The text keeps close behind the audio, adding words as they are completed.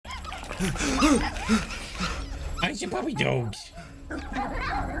How's your puppy dog?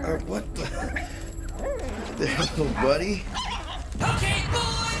 What the hell, buddy? Okay,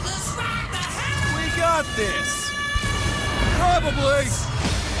 boys, let's rock the house! We got this! Probably!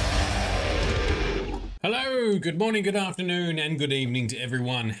 Hello, good morning, good afternoon, and good evening to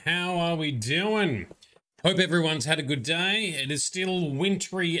everyone. How are we doing? Hope everyone's had a good day. It is still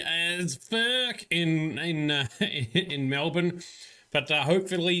wintry as fuck in Melbourne, but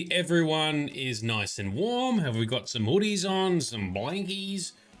hopefully everyone is nice and warm. Have we got some hoodies on, some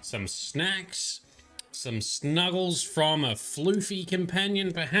blankies, some snacks, some snuggles from a floofy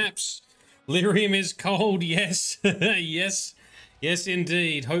companion, perhaps? Lyrium is cold, yes, yes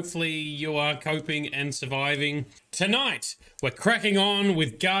indeed. Hopefully you are coping and surviving. Tonight, we're cracking on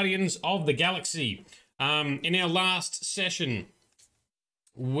with Guardians of the Galaxy. In our last session,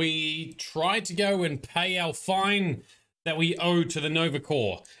 we tried to go and pay our fine that we owe to the Nova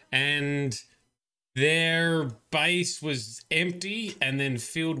Corps, and their base was empty and then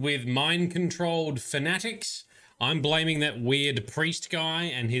filled with mind-controlled fanatics. I'm blaming that weird priest guy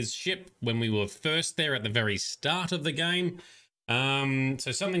and his ship when we were first there at the very start of the game.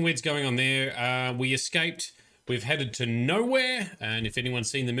 So something weird's going on there. We escaped. We've headed to Nowhere, and if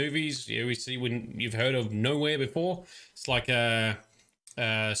anyone's seen the movies, you always see when you've heard of Nowhere before. It's like a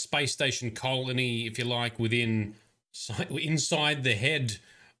space station colony, if you like, inside the head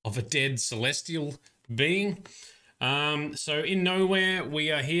of a dead celestial being. So in Nowhere,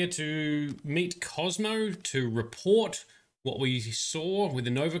 we are here to meet Cosmo to report what we saw with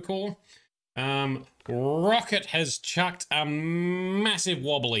the Nova Corps. Rocket has chucked a massive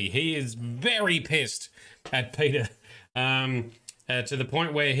wobbly. He is very pissed at Peter, to the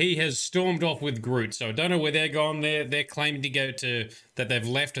point where he has stormed off with Groot. So I don't know where they're gone. They're claiming to go to that they've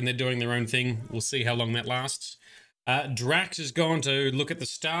left and they're doing their own thing. We'll see how long that lasts. Drax has gone to look at the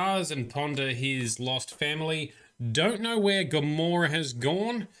stars and ponder his lost family. Don't know where Gamora has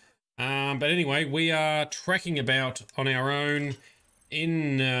gone. But anyway, we are trekking about on our own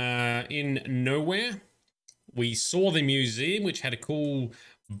in Nowhere. We saw the museum, which had a cool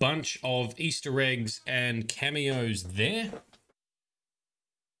bunch of Easter eggs and cameos there.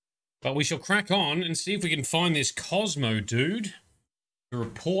 But we shall crack on and see if we can find this Cosmo dude to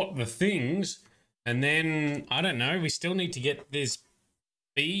report the things. And then, I don't know, we still need to get this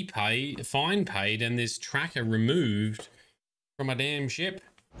fine paid and this tracker removed from a damn ship.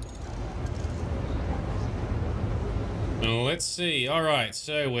 Well, let's see. All right,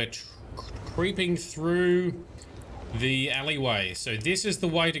 so we're creeping through the alleyway. So this is the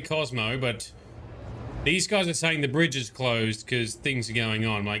way to Cosmo, but these guys are saying the bridge is closed because things are going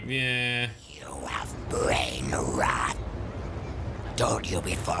on. I'm like, yeah. You have brain rot. Told you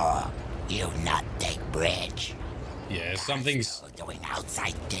before, you not take bridge. Yeah, something's doing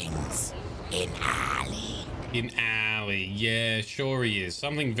outside things in alley. In alley, yeah, sure he is.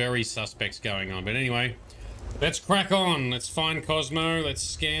 Something very suspect's going on. But anyway, let's crack on. Let's find Cosmo. Let's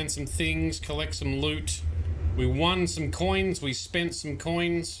scan some things, collect some loot. We won some coins. We spent some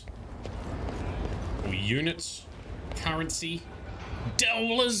coins. Or units. Currency.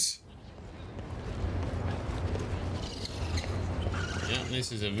 Dollars. Yeah,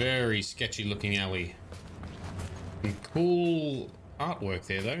 this is a very sketchy looking alley. Some cool artwork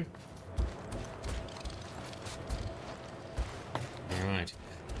there though. Alright.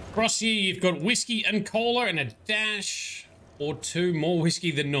 Across here you've got whiskey and cola and a dash or two more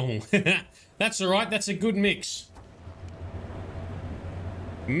whiskey than normal. That's alright, that's a good mix.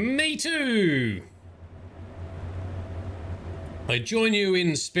 Me too! I join you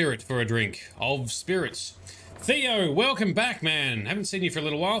in spirit for a drink of spirits. Theo, welcome back, man. Haven't seen you for a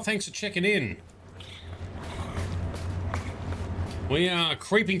little while. Thanks for checking in. We are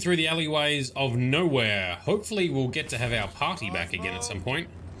creeping through the alleyways of Nowhere. Hopefully we'll get to have our party back again at some point.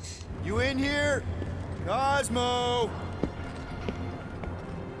 You in here? Cosmo!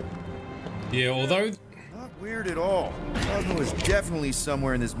 Yeah, although... Not weird at all. Cosmo is definitely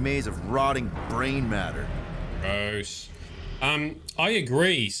somewhere in this maze of rotting brain matter. Gross. I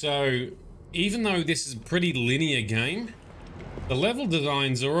agree. So, even though this is a pretty linear game, the level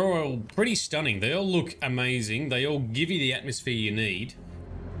designs are all pretty stunning. They all look amazing. They all give you the atmosphere you need.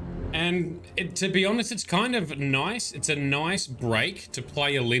 And to be honest, it's kind of nice. It's a nice break to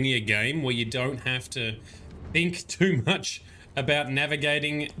play a linear game where you don't have to think too much about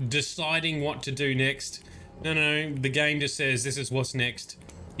navigating, deciding what to do next. No, the game just says this is what's next.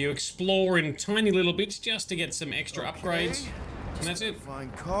 You explore in tiny little bits just to get some extra upgrades, and that's it.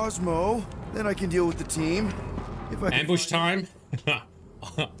 Find Cosmo, then I can deal with the team. If I ambush time.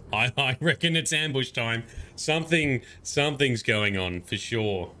 I reckon it's ambush time. Something's going on for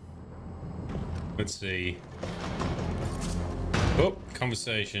sure. Let's see. Oh,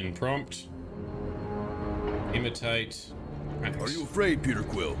 conversation prompt. Imitate. Are you afraid, Peter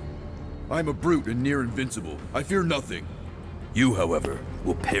Quill? I'm a brute and near invincible. I fear nothing. You, however,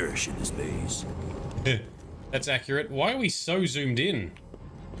 will perish in this maze. That's accurate. Why are we so zoomed in?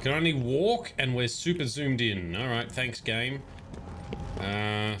 Can only walk and we're super zoomed in. Alright, thanks game.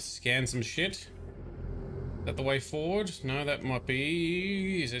 Scan some shit. Is that the way forward? No, that might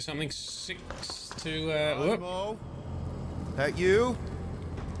be... Is there something 6 to... whoop. Cosmo? That you?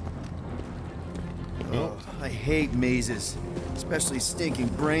 Oh, I hate mazes. Especially stinking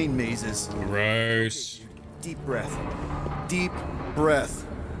brain mazes. Gross. Deep breath. Deep breath.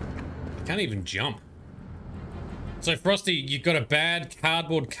 I can't even jump. So Frosty, you got a bad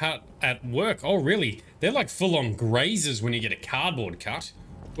cardboard cut at work. Oh really? They're like full-on grazers when you get a cardboard cut.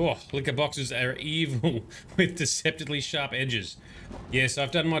 Oh, liquor boxes are evil with deceptively sharp edges. Yes,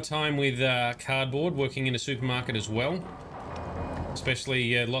 I've done my time with cardboard, working in a supermarket as well.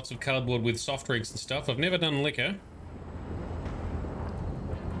 Especially lots of cardboard with soft drinks and stuff. I've never done liquor.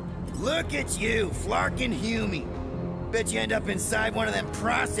 Look at you, flarkin' Humy. Bet you end up inside one of them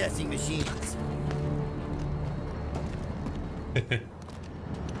processing machines.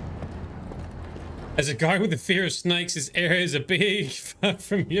 As a guy with a fear of snakes, this area is a big far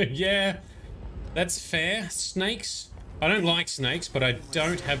from you. Yeah, that's fair. Snakes? I don't like snakes, but I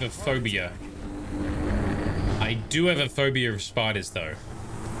don't have a phobia. I do have a phobia of spiders, though.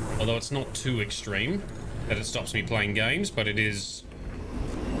 Although it's not too extreme that it stops me playing games, but it is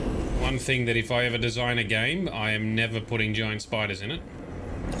one thing that if I ever design a game, I am never putting giant spiders in it.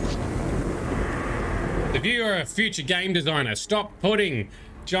 If you are a future game designer, stop putting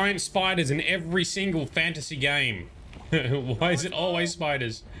giant spiders in every single fantasy game. Why is it always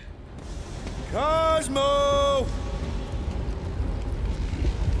spiders? Cosmo!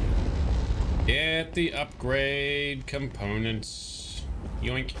 Get the upgrade components.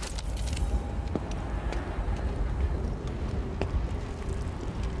 Yoink.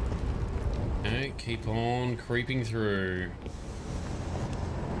 Okay, keep on creeping through.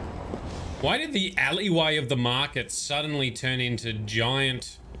 Why did the alleyway of the market suddenly turn into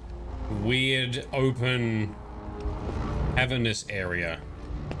giant, weird, open, cavernous area?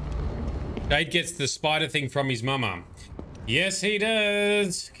 Shade gets the spider thing from his mama. Yes, he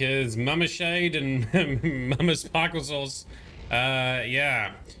does, because Mama Shade and Mama Sparkle Sauce,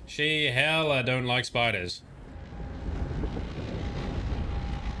 yeah, she hella don't like spiders.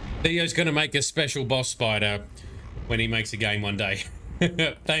 Theo's gonna make a special boss spider when he makes a game one day.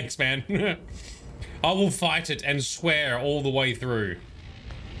 Thanks, man. I will fight it and swear all the way through.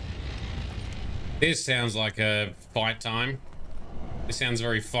 This sounds like a fight time. This sounds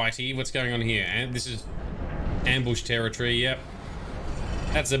very fighty. What's going on here? And this is ambush territory, yep.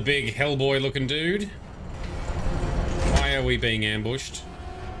 That's a big Hellboy looking dude. Why are we being ambushed?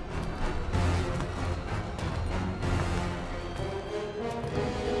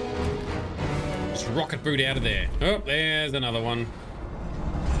 Just rocket boot out of there. Oh, there's another one.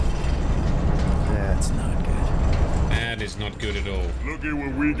 That's not good. That is not good at all. Look at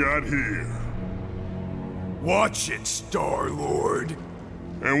what we got here. Watch it, Star-Lord.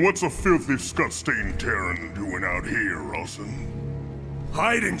 And what's a filthy, scut-stained Terran doing out here, Rawson?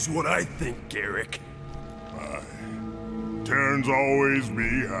 Hiding's what I think, Garrick. Aye. Terrans always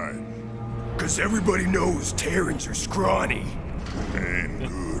be hiding. 'Cause everybody knows Terrans are scrawny. And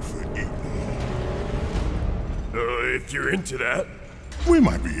good for eating. If you're into that. We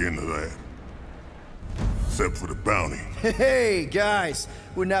might be into that. Except for the bounty. Hey, guys.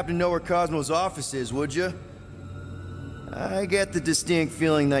 Wouldn't happen to know where Cosmo's office is, would you? I get the distinct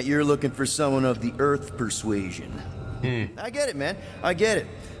feeling that you're looking for someone of the Earth persuasion. I get it, man. I get it.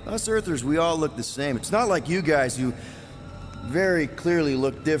 Us Earthers, we all look the same. It's not like you guys who very clearly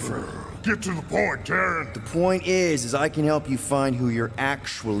look different. Get to the point, Terran. The point is I can help you find who you're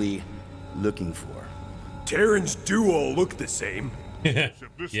actually looking for. Terrans do all look the same.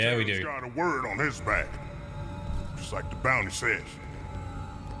 Except this Yeah, we Terran's do. got a word on his back. Just like the bounty says.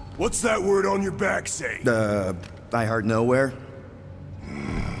 What's that word on your back say? I heart nowhere.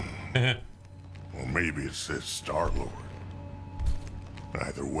 Or maybe it says Star-Lord.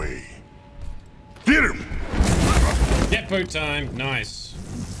 Either way. Get him! Jet boot time. Nice.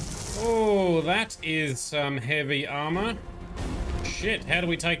 Oh, that is some heavy armor. Shit, how do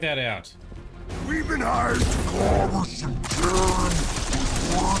we take that out? We've been hired to clobber some Terran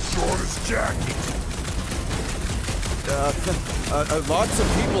with words on his jacket. Lots of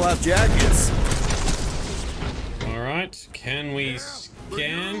people have jackets. Alright, can we The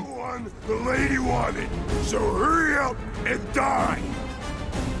scan? new one the lady wanted. So hurry up and die.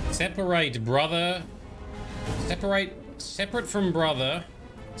 Separate from brother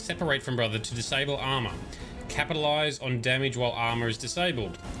to disable armor. Capitalize on damage while armor is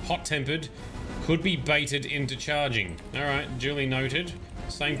disabled. Hot-tempered. Could be baited into charging. Alright, duly noted.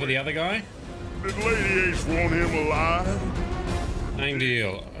 Same for the other guy. Did Lady H want him alive? Same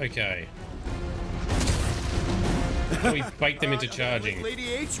deal. Okay. We bait them into charging.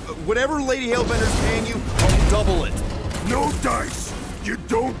 Lady H, whatever Lady Hellbender's paying you, I'll double it. No dice! You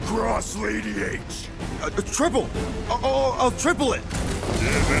don't cross Lady H! Triple! I'll triple it!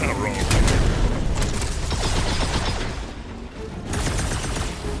 Yeah, then I'm wrong.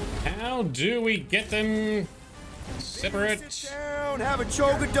 How do we get them separate? Sit down, have a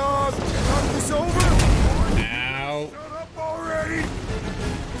choga dog, talk this over! Ow. Shut up already!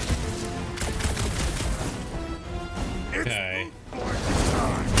 Okay.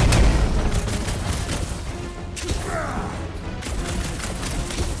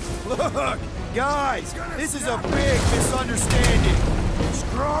 Look, guys, this is a big misunderstanding.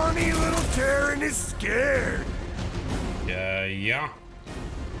 Scrawny little Terran is scared. Yeah.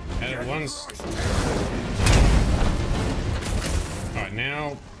 At once. Alright,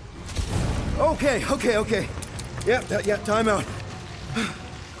 now. Okay. Yeah, time out.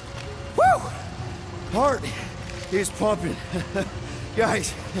 Woo! Heart is pumping.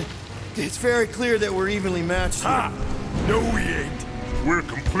 Guys, it's very clear that we're evenly matched here. Ha! No, we ain't. We're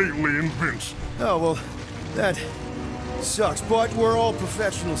completely invincible. Oh, well, that sucks, but we're all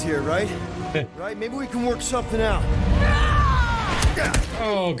professionals here, right? Right? Maybe we can work something out.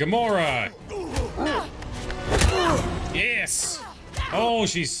 Oh, Gamora! Yes! Oh,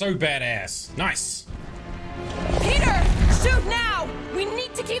 she's so badass. Nice. Peter, shoot now! We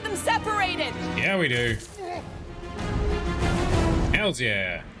need to keep them separated! Yeah, we do. Hells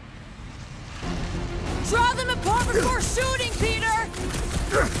yeah. Draw them apart before shooting, Peter!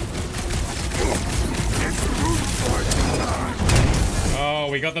 Oh,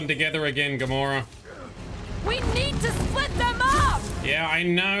 we got them together again, Gamora. We need to split them up! Yeah, I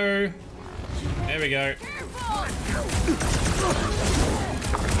know. There we go.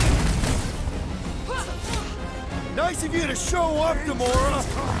 Nice of you to show up, Gamora.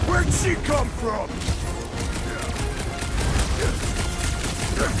 Where'd she come from?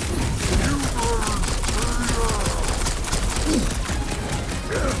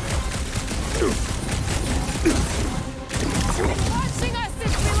 Watching us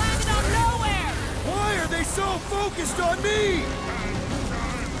since we landed on nowhere! Why are they so focused on me?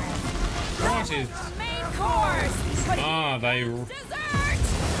 What is... Main course! But Ah, they dessert!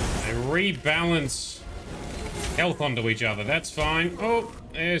 rebalance health onto each other. That's fine. Oh,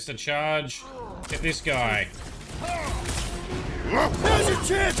 there's the charge. Get this guy. Now's your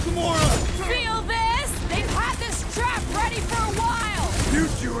chance, Gamora. Feel this? They've had this trap ready for a while! You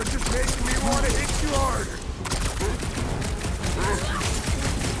two are just making me want to hit you harder.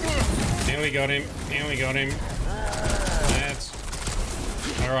 Now we got him. That's...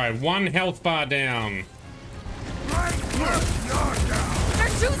 Alright, one health bar down. They're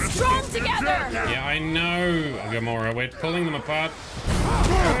too strong together! Yeah, I know, Gamora. We're pulling them apart.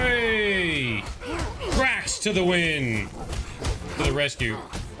 Hey! Drax to the win! To the rescue.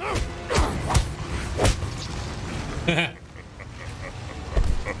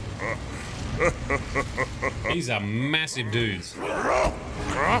 These are massive dudes.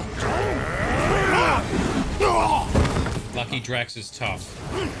 Lucky Drax is tough.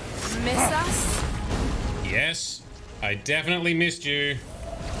 Miss us? Yes, I definitely missed you.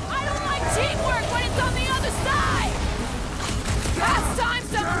 I don't like teamwork when it's on the other side! Last time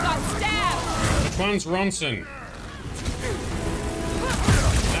someone got stabbed! Which one's Ronson?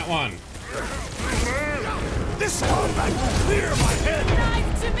 That one. This combat will clear my head.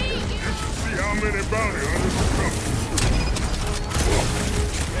 Nice to meet you! See how many bounty hunters will come.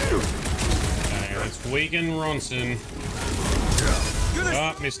 Okay, let's weaken Ronson.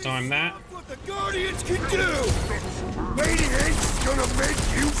 Oh, mistime that. What the Guardians can do. Lady H's gonna make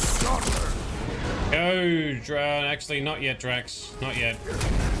you suffer. Go, actually, not yet, Drax. Not yet.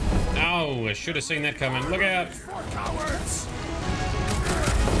 Oh, I should have seen that coming. Look out. Cowards.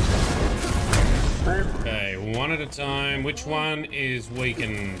 Okay, one at a time. Which one is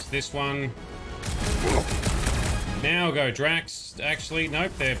weakened? This one. Now go, Drax. Actually,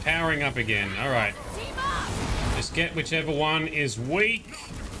 nope, they're powering up again. All right. Team up! Just get whichever one is weak.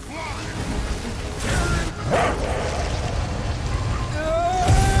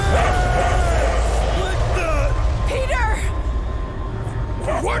 Peter!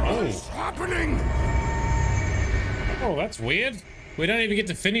 What is happening? Oh, that's weird. We don't even get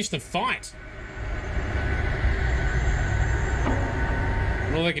to finish the fight.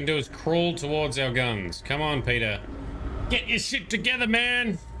 And all they can do is crawl towards our guns. Come on, Peter. Get your shit together,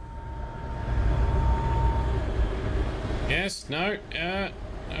 man. Yes, no,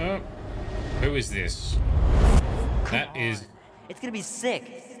 oh. Who is this? That is... It's gonna be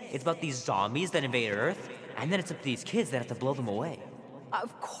sick. It's about these zombies that invade Earth, and then it's up to these kids that have to blow them away.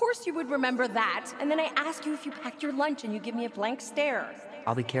 Of course you would remember that. And then I ask you if you packed your lunch and you give me a blank stare.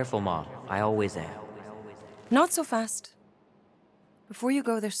 I'll be careful, Ma. I always am. Not so fast. Before you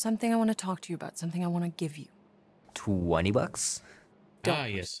go, there's something I want to talk to you about, something I want to give you. $20? Ah,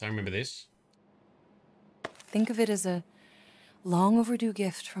 yes, I remember this. Think of it as a long overdue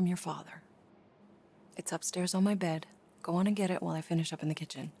gift from your father. It's upstairs on my bed. Go on and get it while I finish up in the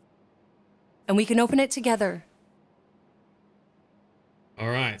kitchen. And we can open it together. All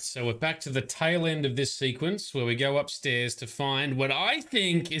right, so we're back to the tail end of this sequence where we go upstairs to find what I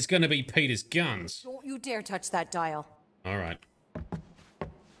think is going to be Peter's guns. Don't you dare touch that dial. All right.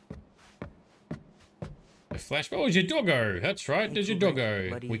 A flash. Oh, it's your doggo. That's right. There's your doggo.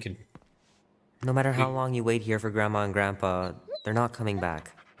 buddy. We can. No matter how long you wait here for Grandma and Grandpa, they're not coming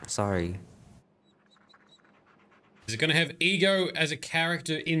back. Sorry. Is it going to have Ego as a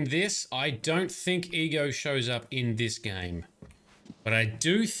character in this? I don't think Ego shows up in this game. But I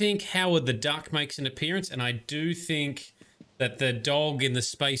do think Howard the Duck makes an appearance, and I do think that the dog in the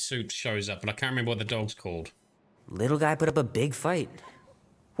spacesuit shows up, but I can't remember what the dog's called. Little guy put up a big fight.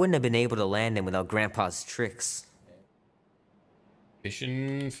 Wouldn't have been able to land him without Grandpa's tricks.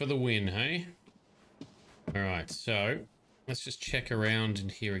 Fishing for the win, hey? Alright, so let's just check around in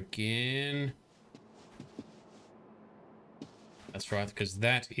here again. That's right, because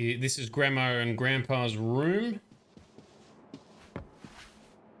this is Grandma and Grandpa's room.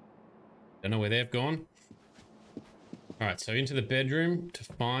 Don't know where they've gone. Alright, so into the bedroom to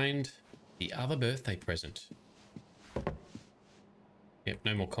find the other birthday present. Yep,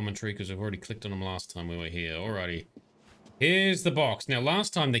 no more commentary because I've already clicked on them last time we were here. Alrighty. Here's the box. Now,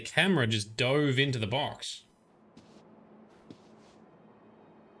 last time the camera just dove into the box.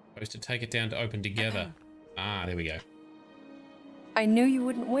 Supposed to take it down to open together. Ah, there we go. I knew you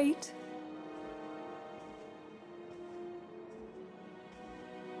wouldn't wait.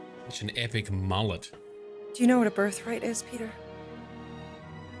 Such an epic mullet. Do you know what a birthright is, Peter?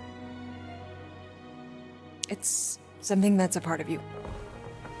 It's something that's a part of you.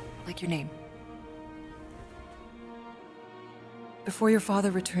 Like your name. Before your father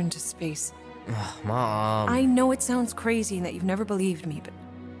returned to space. Ugh, Mom. I know it sounds crazy and that you've never believed me, but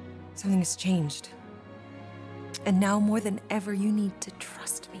something has changed. And now more than ever, you need to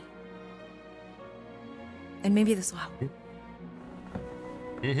trust me. And maybe this will help.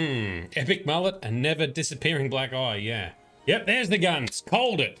 Epic mullet and never disappearing black eye, yeah. Yep, there's the guns.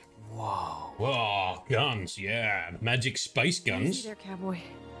 Called it. Whoa. Whoa, guns, yeah. Magic space guns. Easy there, cowboy.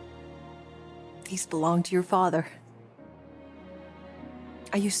 These belong to your father.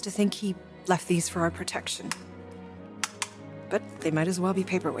 I used to think he left these for our protection. But they might as well be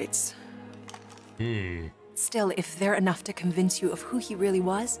paperweights. Still, if they're enough to convince you of who he really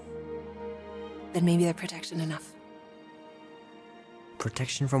was, then maybe they're protection enough.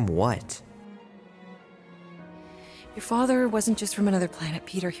 Protection from what? Your father wasn't just from another planet,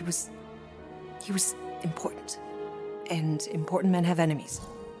 Peter. He was important. And important men have enemies.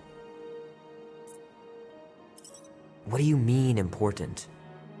 What do you mean, important?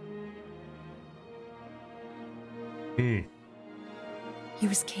 He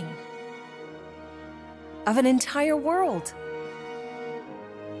was king. Of an entire world.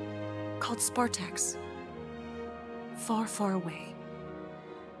 Called Spartax. Far, far away.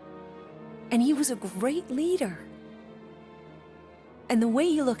 And he was a great leader. And the way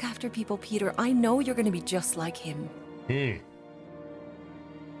you look after people, Peter, I know you're going to be just like him.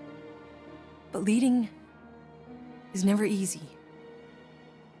 But leading is never easy.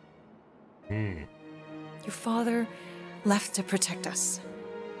 Your father left to protect us.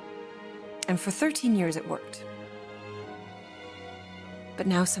 And for 13 years it worked. But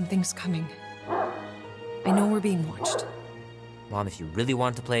now something's coming. I know we're being watched. Mom, if you really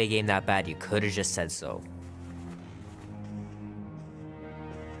wanted to play a game that bad, you could have just said so.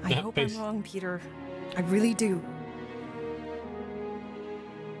 I hope I'm wrong, Peter. I really do.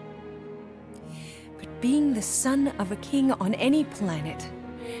 But being the son of a king on any planet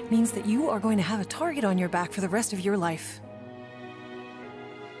means that you are going to have a target on your back for the rest of your life.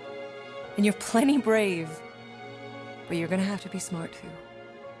 And you're plenty brave, but you're gonna have to be smart too.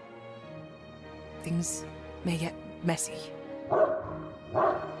 Things may get messy.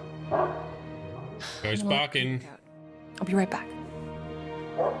 Go sparking. I'll be right back.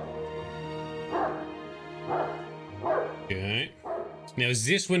 Okay. Now, is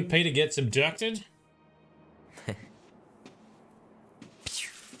this when Peter gets abducted?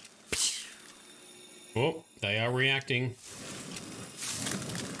 Oh, they are reacting.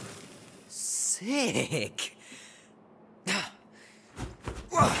 Sick.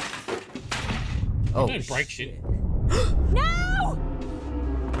 Oh, don't break shit. No!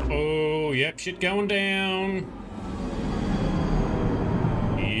 Oh, yep, shit going down.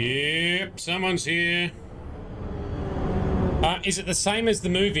 Yep, someone's here. Is it the same as the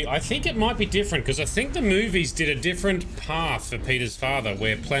movie? I think it might be different, because I think the movies did a different path for Peter's father,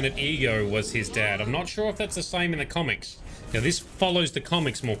 where Planet Ego was his dad. I'm not sure if that's the same in the comics. Now, this follows the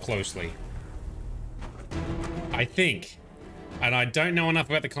comics more closely. I think. And I don't know enough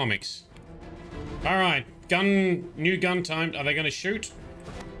about the comics. Alright, new gun time. Are they going to shoot?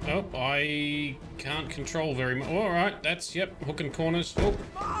 Oh, I can't control very much. Alright, that's, yep, hook and corners. Oh.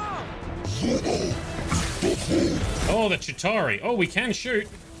 Oh, the Chitauri. Oh, we can shoot.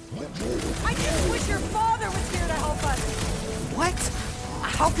 I just wish your father was here to help us. What?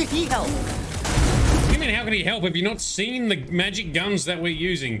 How could he help? What do you mean, how can he help? Have you not seen the magic guns that we're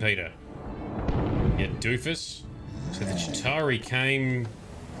using, Peter? Yeah, doofus. So the Chitauri came,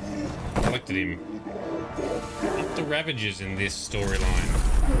 collected him. Not the Ravagers in this storyline.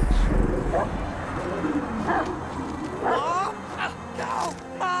 Mom! No!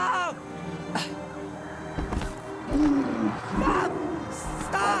 Mom! Mom!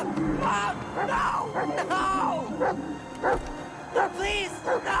 Stop! Mom! No! No! Please!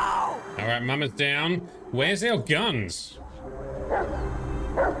 No! Alright, Mama's down. Where's our guns?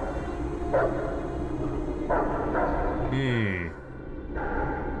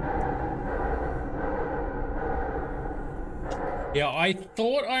 Yeah, I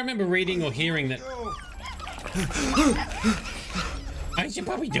thought I remember reading or hearing that. How's your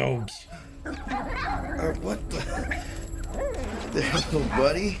puppy dogs? What the hell,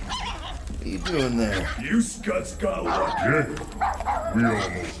 buddy? What are you doing there? You scuts got lucky. Yeah, we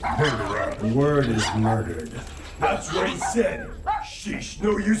almost murdered out. The word is murdered. That's what he said. Sheesh,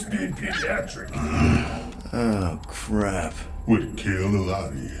 no use being pediatric. Oh, crap. Would kill a lot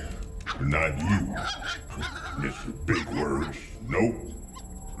of you, but not you. Mr. Big Words. Nope.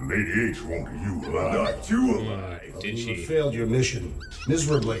 Lady H wanted you alive. Not you alive. Did You she? failed your mission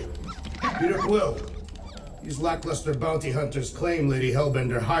miserably. Peter Quill, these lackluster bounty hunters claim Lady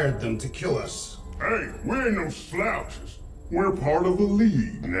Hellbender hired them to kill us. Hey, we ain't no slouches. We're part of a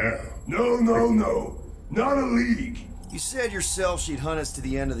league now. No. Not a league. You said yourself she'd hunt us to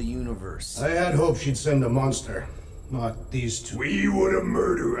the end of the universe. I had hoped she'd send a monster, not these two. We would have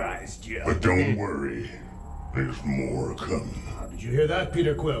murderized you. But don't worry. There's more coming. Did you hear that,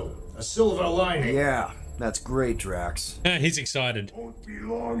 Peter Quill? A silver lining. Yeah, that's great, Drax. He's excited. Won't be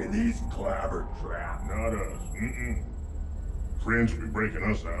long in these clabber traps. Not us. Friends will be breaking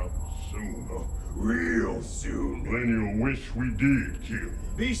us out soon. Real soon. Plenty will wish we did kill.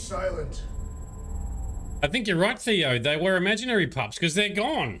 Be silent. I think you're right, Theo. They were imaginary pups because they're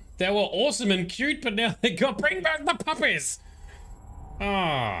gone. They were awesome and cute, but now they got bring back the puppies.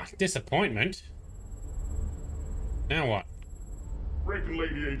 Ah, disappointment. Now what? Reckon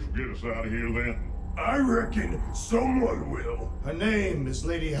Lady H will get us out of here then? I reckon someone will. Her name is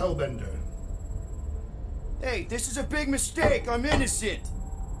Lady Hellbender. Hey, this is a big mistake. I'm innocent.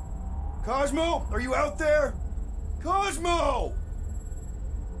 Cosmo, are you out there? Cosmo!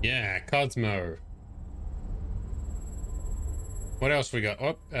 Yeah, Cosmo. What else we got?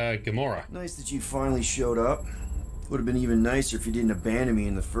 Oh, Gamora. Nice that you finally showed up. Would have been even nicer if you didn't abandon me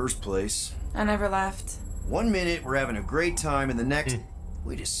in the first place. I never left. 1 minute, we're having a great time, and the next...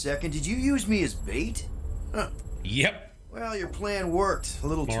 Wait a second, did you use me as bait? Huh. Yep. Well, your plan worked. A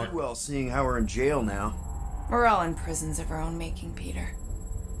little too well, seeing how we're in jail now. We're all in prisons of our own making, Peter.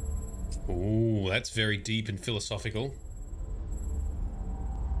 Ooh, that's very deep and philosophical.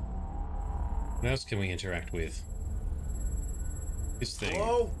 What else can we interact with? This thing.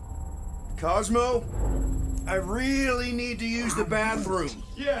 Hello? Cosmo? I really need to use the bathroom.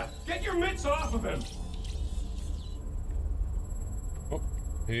 Yeah, get your mitts off of him. Oh,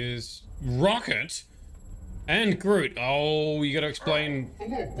 here's Rocket and Groot. Oh, you gotta explain. The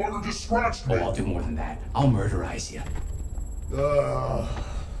little bugger just scratched me. Oh, I'll do more than that. I'll murderize you.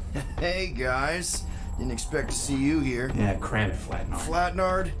 Hey, guys. Didn't expect to see you here. Yeah, cram it, Flatnard.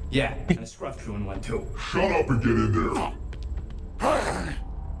 Flatnard? Yeah, and a scruff chewing one too. Shut up and get in there.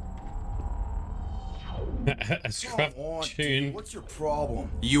 A scruff tune. What's your problem?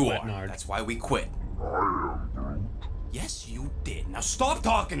 You are. Flatnard. That's why we quit. Yes, you did. Now stop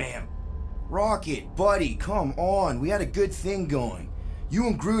talking to him. Rocket, buddy, come on. We had a good thing going. You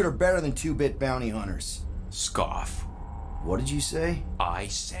and Groot are better than 2-bit bounty hunters. Scoff. What did you say? I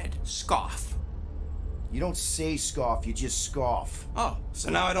said scoff. You don't say scoff, you just scoff. Oh, so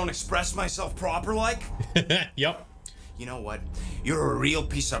now I don't express myself proper like? Yep. You know what? You're a real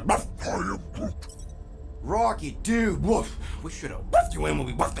piece of Rocky, dude, woof. We should have buffed you in when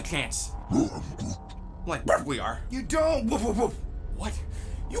we buffed the chance. Like we are. You don't, woof, woof, woof. What?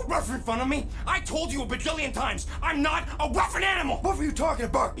 You rough in front of me? I told you a bajillion times, I'm not a roughing animal! What are you talking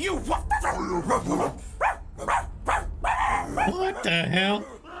about? You rough. What the hell?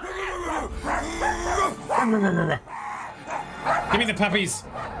 Give me the puppies.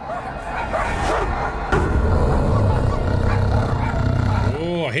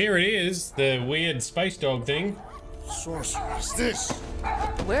 Oh, here it is. The weird space dog thing. Sorceress, this.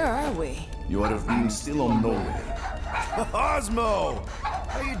 Where are we? You have been still on nowhere. Osmo!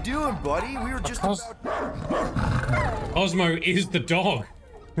 How you doing, buddy? We were just about... Osmo is the dog.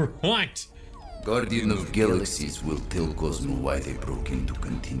 Right. Guardian of Galaxies will tell Cosmo why they broke into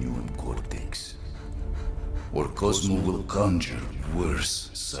Continuum Cortex. Or Cosmo will conjure worse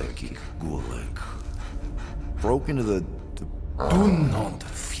psychic gulag. Broke into the... Do not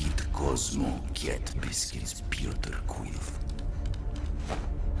feed Cosmo cat biscuits, Peter Quill.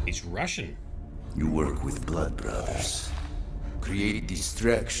 He's Russian. You work with Blood Brothers. Create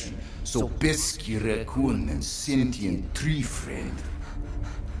distraction so pesky raccoon and sentient tree friend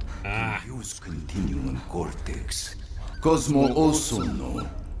can use Continuum Cortex. Cosmo also know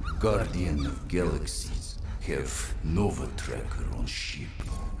Guardian of Galaxies have Nova Tracker on ship.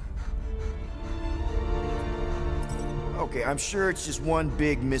 Okay, I'm sure it's just one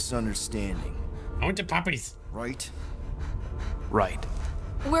big misunderstanding. I want the puppies. Right? Right.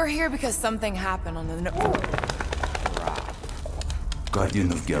 We're here because something happened on the...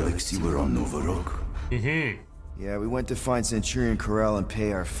 Guardian of Galaxy were on Nova Rock. Mm-hmm. Yeah, we went to find Centurion Corral and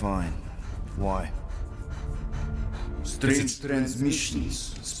pay our fine. Why? Strange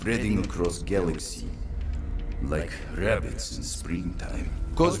transmissions spreading across galaxy, like rabbits in springtime.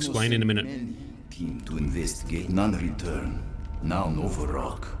 I'll explain in a minute. Team to investigate, none return. Now Nova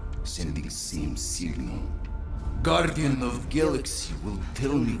Rock sending same signal. Guardian of Galaxy will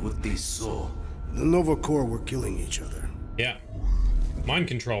tell me what they saw. The Nova Corps were killing each other. Yeah. Mind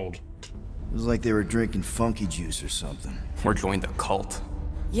controlled. It was like they were drinking funky juice or something. Or joined the cult.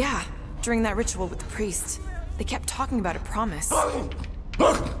 Yeah, during that ritual with the priest. They kept talking about a promise. Right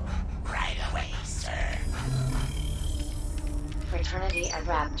away, sir. Fraternity of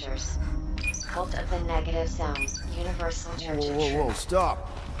Raptors. Cult of the Negative Sounds. Universal Church of Whoa, whoa,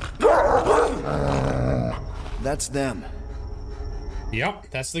 stop. That's them. Yep,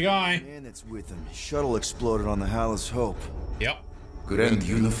 that's the guy. Man that's with them. Shuttle exploded on the Hallis Hope. Yep. Grand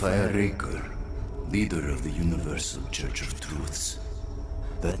Unifier Raker, leader of the Universal Church of Truths.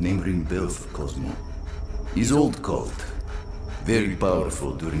 That name ring bell for Cosmo. His old cult. Very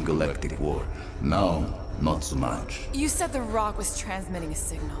powerful during Galactic War. Now, not so much. You said the rock was transmitting a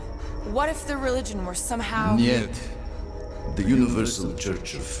signal. What if the religion were somehow... Yet, the Universal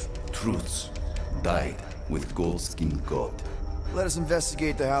Church of Truths died with Gold-Skin God. Let us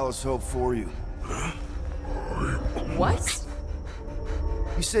investigate the Hallis Hope for you. What?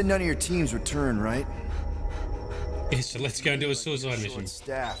 You said none of your teams returned, right? Yeah, so let's go and do a suicide mission.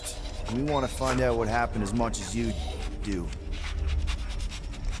 Short-staffed. We want to find out what happened as much as you do.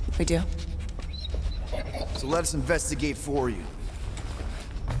 We do? So let us investigate for you.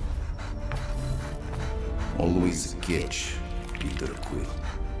 Always a catch, Peter Quill.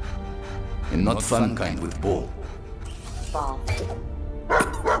 And not fun kind with ball. Ball.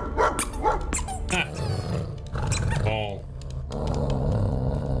 Ball.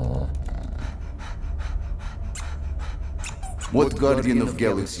 What Guardian of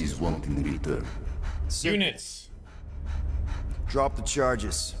Galaxies want in return? Units. Drop the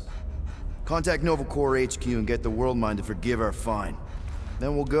charges. Contact Nova Corps HQ and get the World Mind to forgive our fine.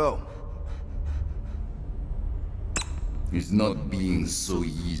 Then we'll go. It's not being so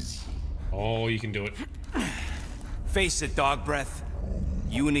easy. Oh, you can do it. Face it, dog breath.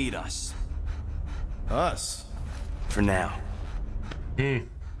 You need us. Us? For now. Unless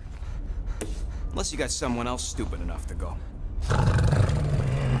you got someone else stupid enough to go.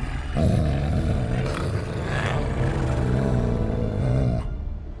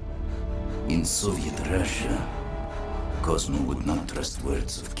 In Soviet Russia, Cosmo would not trust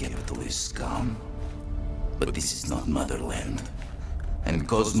words of capitalist scum. But this is not motherland. And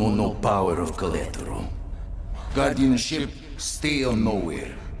Cosmo no power of collateral. Guardianship, stay on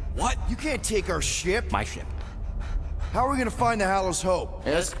nowhere. What? You can't take our ship. My ship. How are we gonna find the Hallis Hope?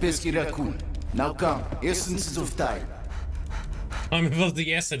 Ask Pesky Raccoon. Now come, essences of time. I'm above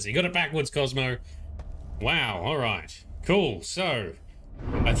the essence. You got it backwards, Cosmo. Wow, alright. Cool. So,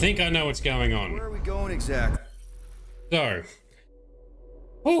 I think I know what's going on. Where are we going exactly? So,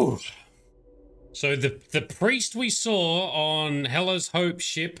 so the priest we saw on Hela's Hope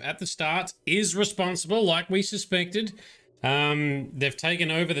ship at the start is responsible, like we suspected. They've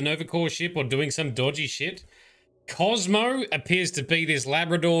taken over the Nova Corps ship or doing some dodgy shit. Cosmo appears to be this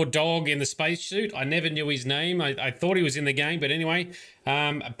Labrador dog in the spacesuit. I never knew his name. I thought he was in the game, but anyway.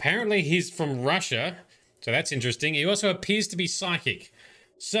 Apparently he's from Russia, so that's interesting. He also appears to be psychic.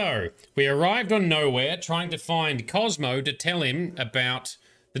 So, we arrived on Nowhere trying to find Cosmo to tell him about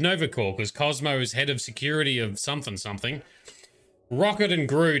the Nova Corps, because Cosmo is head of security of something. Rocket and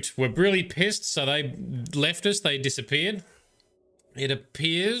Groot were really pissed, so they left us. They disappeared. It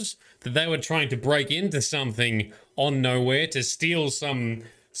appears that they were trying to break into something on Nowhere to steal some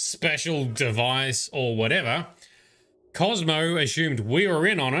special device or whatever. Cosmo assumed we were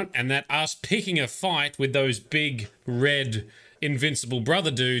in on it and that us picking a fight with those big red invincible brother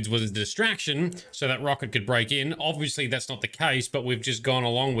dudes was a distraction so that Rocket could break in. Obviously that's not the case, but we've just gone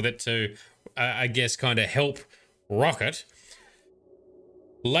along with it to, I guess, kind of help Rocket.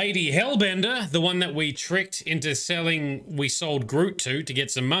 Lady Hellbender, the one that we tricked into selling, we sold Groot to get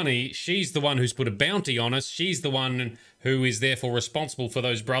some money, she's the one who's put a bounty on us. She's the one who is therefore responsible for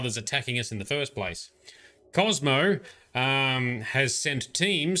those brothers attacking us in the first place. Cosmo has sent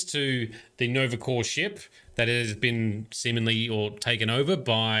teams to the Nova Corps ship that has been seemingly or taken over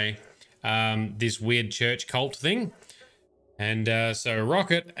by this weird church cult thing. And so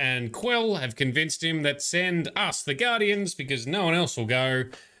Rocket and Quill have convinced him that send us, the Guardians, because no one else will go,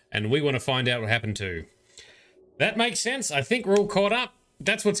 and we want to find out what happened too. That makes sense. I think we're all caught up.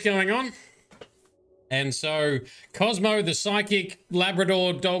 That's what's going on. And so Cosmo, the psychic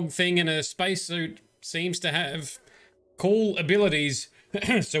Labrador dog thing in a spacesuit, seems to have cool abilities.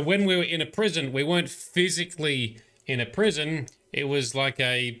 So when we were in a prison, we weren't physically in a prison. It was like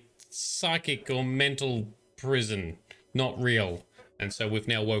a psychic or mental prison. Not real. And so we've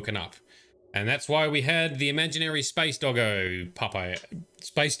now woken up. And that's why we had the imaginary space doggo puppers.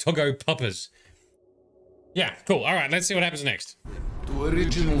 Yeah, cool. All right, let's see what happens next. To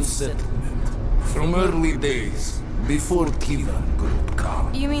original settlement. From early days, before Kivan Group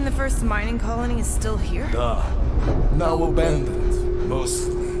come. You mean the first mining colony is still here? Now abandoned,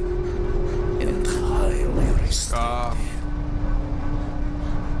 mostly. Entirely restored.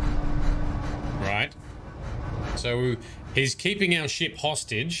 Right. So he's keeping our ship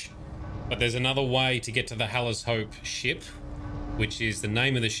hostage, but there's another way to get to the Hela's Hope ship, which is the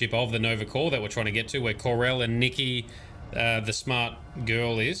name of the ship of the Nova Corps that we're trying to get to, where Corel and Nikki, the smart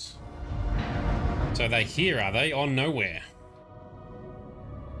girl, is. So they're here, are they? On Nowhere.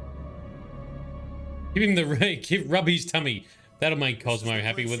 Give him the rub his tummy. That'll make Cosmo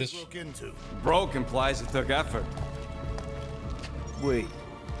happy with us. Broke implies it took effort. Wait.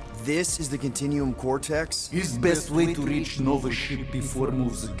 This is the Continuum Cortex? His best way to reach Nova ship before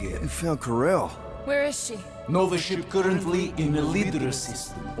moves again. You found Corel. Where is she? Nova ship currently in a Lydra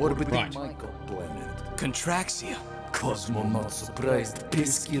system, orbiting Right. Michael planet. Contraxia. Cosmo not surprised.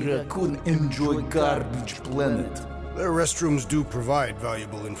 Pesky raccoon enjoy garbage planet. Their restrooms do provide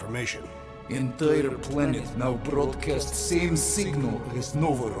valuable information. Entire planet now broadcast same signal as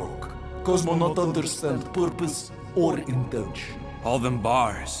Nova Rock. Cosmo not understand purpose or intention. All them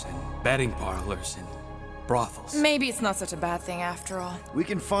bars and betting parlors and brothels. Maybe it's not such a bad thing after all. We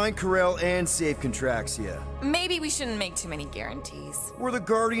can find Corel and save Contraxia. Maybe we shouldn't make too many guarantees. We're the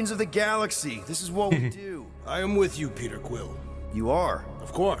Guardians of the Galaxy. This is what we do. I am with you, Peter Quill. You are?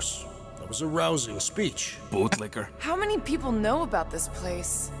 Of course. That was a rousing speech. Bootlicker. How many people know about this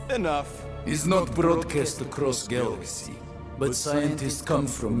place? Enough. Is not broadcast across galaxy, but scientists come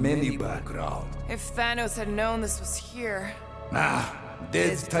from many backgrounds. If Thanos had known this was here...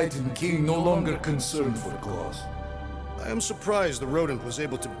 Dead Titan King no longer concerned for claws. I am surprised the rodent was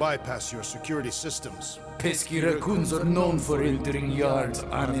able to bypass your security systems. Pesky raccoons are known for entering yards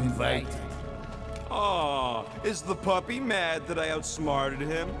uninvited. Oh, is the puppy mad that I outsmarted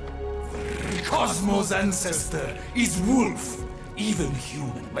him? Cosmo's ancestor is wolf. Even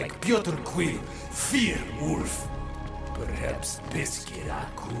human, like Piotr Quill, fear wolf. Perhaps Pesky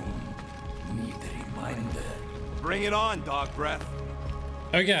raccoon need a reminder. Bring it on, dog breath.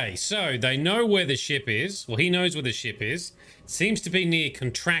 Okay, so they know where the ship is. Well, he knows where the ship is. Seems to be near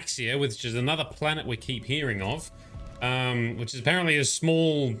Contraxia, which is another planet we keep hearing of. Which is apparently a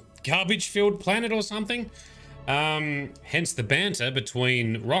small garbage-filled planet or something. Hence the banter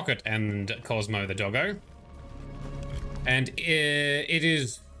between Rocket and Cosmo the doggo. And it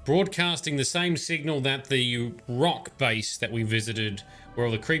is broadcasting the same signal that the rock base that we visited where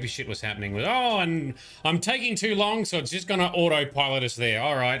all the creepy shit was happening. With, oh, and I'm taking too long, so it's just gonna autopilot us there.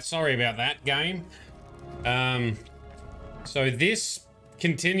 All right, sorry about that, game. So this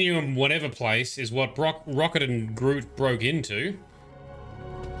continuum whatever place is what Rocket and Groot broke into.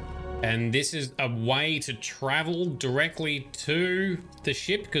 And this is a way to travel directly to the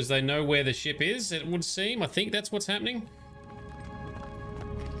ship because they know where the ship is, it would seem. I think that's what's happening.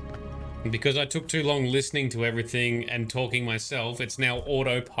 And because I took too long listening to everything and talking myself, it's now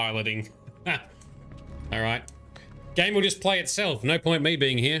autopiloting. All right. Game will just play itself. No point me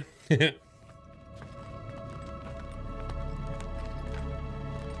being here. I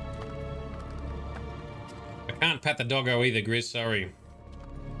can't pat the doggo either, Grizz. Sorry.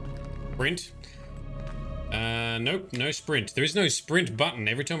 Sprint. Nope, no sprint. There is no sprint button.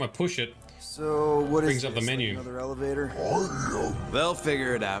 Every time I push it, so what brings is up the menu. Like another elevator? They'll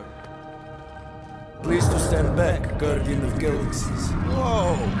figure it out. Please to stand back, Guardian of Galaxies.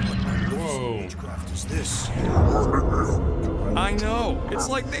 Whoa! Whoa! Witchcraft is this? I know. It's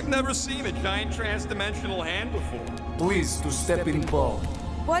like they've never seen a giant trans-dimensional hand before. Please to step in ball.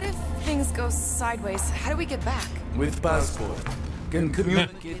 What if things go sideways? How do we get back? With passport. Can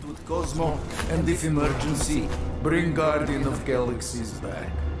communicate with Cosmo, and if emergency, bring Guardian of Galaxies back.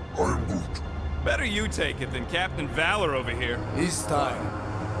 I'm Groot. Better you take it than Captain Valor over here. It's time.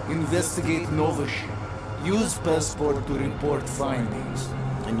 Investigate Nova ship. Use passport to report findings.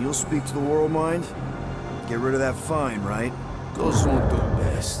 And you'll speak to the world mind? Get rid of that fine, right? Cosmo do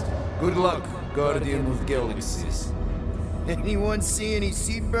best. Good luck, Guardian of Galaxies. Anyone see any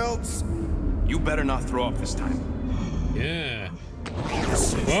seatbelts? You better not throw up this time. Yeah.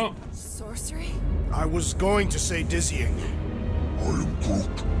 Well. Sorcery? I was going to say dizzying. I am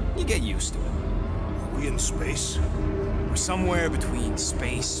Groot. You get used to it. Are we in space? We're somewhere between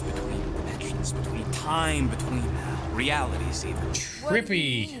space, between dimensions, between time, between realities even.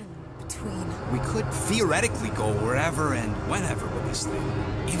 Trippy. We could theoretically go wherever and whenever with this thing.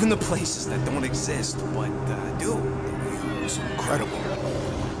 Even the places that don't exist, but do. It's incredible.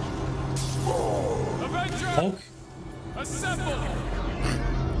 Hulk? Assemble!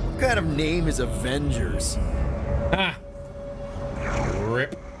 What kind of name is Avengers? Ha!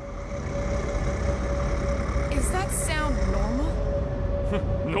 Rip. Is that sound normal?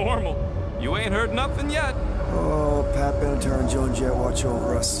 Normal? You ain't heard nothing yet. Oh, Pat Benatar and Joan Jett watch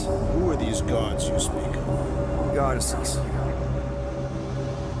over us. Who are these gods you speak of? Goddesses.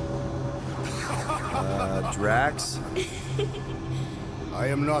 Drax? I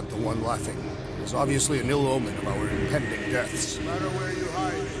am not the one laughing. It is obviously an ill omen of our impending deaths. No matter where you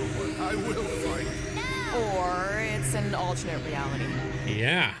hide, I will find you. Or it's an alternate reality.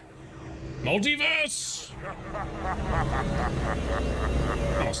 Yeah. Multiverse!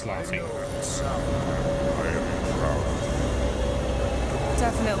 I was laughing.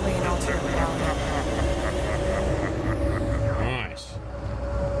 Definitely an alternate reality. Right.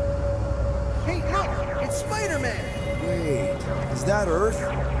 Hey, help! It's Spider-Man! Wait, is that Earth?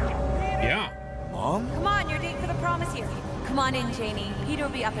 Yeah. Mom? Come on, your date for the promise here. Come on in, Janie. Peter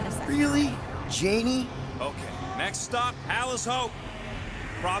will be up in a second. Really? Janie? Okay, next stop, Alice Hope.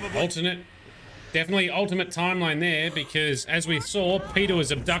 Probably. Alternate. Definitely ultimate timeline there, because as we saw, Peter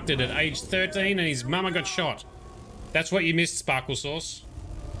was abducted at age 13 and his mama got shot. That's what you missed, Sparkle Sauce.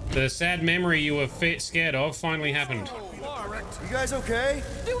 The sad memory you were scared of finally happened. You guys okay?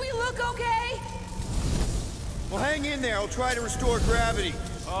 Do we look okay? Well, hang in there. I'll try to restore gravity.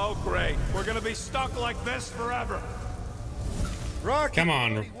 Oh, great. We're gonna be stuck like this forever. Rocket, come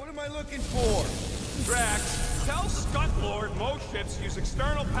on. What am I looking for? Drax, tell Scutlord most ships use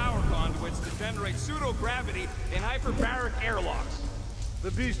external power conduits to generate pseudo-gravity in hyperbaric airlocks.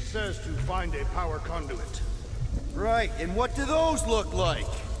 The beast says to find a power conduit. Right, and what do those look like?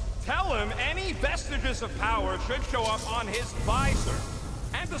 Tell him any vestiges of power should show up on his visor.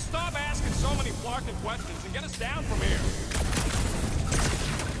 And to stop asking so many flarkin' questions and get us down from here.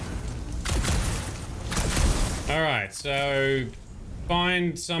 Alright, so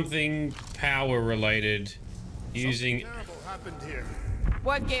find something power related using... Something terrible happened here.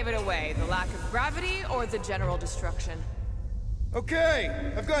 What gave it away? The lack of gravity or the general destruction?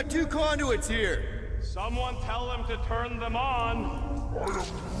 Okay, I've got 2 conduits here. Someone tell him to turn them on.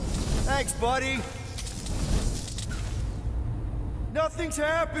 Thanks, buddy. Nothing's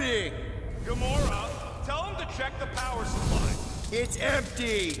happening. Gamora, tell him to check the power supply. It's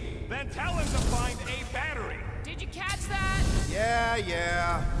empty. Then tell him to find a battery. Did you catch that?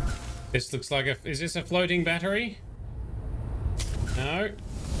 Yeah. This looks like a... Is this a floating battery? No.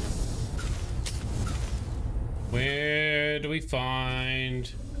 Where do we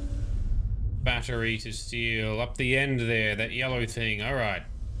find... battery to steal. Up the end there, that yellow thing. Alright.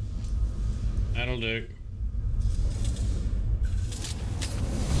 That'll do.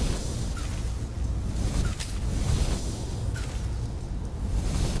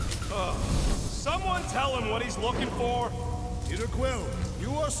 Someone tell him what he's looking for. Peter Quill,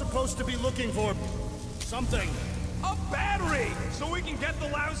 you are supposed to be looking for something. A battery, so we can get the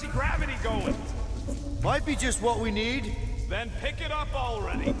lousy gravity going. Might be just what we need. Then pick it up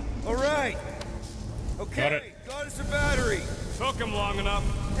already. All right. Okay, got us a battery. Took him long enough.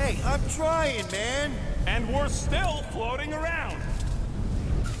 Hey, I'm trying, man. And we're still floating around.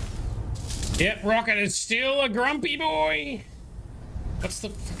 Yep, Rocket is still a grumpy boy. What's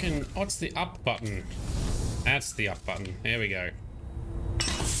the up button? That's the up button. There we go.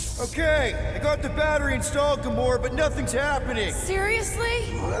 Okay, I got the battery installed, Gamora, but nothing's happening. Seriously?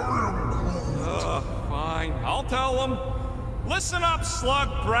 Fine. I'll tell him. Listen up,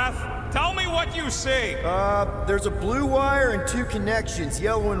 slug breath. Tell me what you see. There's a blue wire and 2 connections,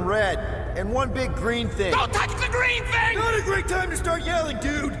 yellow and red, and 1 big green thing. Don't touch the green thing! Not a great time to start yelling,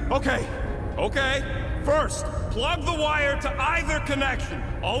 dude. Okay. First, plug the wire to either connection.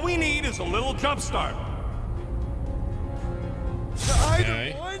 All we need is a little jump start. To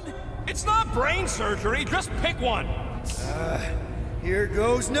either one? It's not brain surgery, just pick one. Here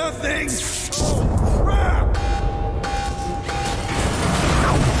goes nothing. Oh, crap!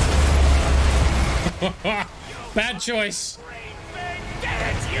 Bad choice. Get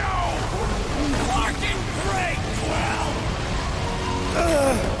it, you! Fucking great, Quill!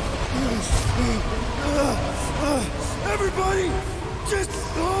 Everybody, just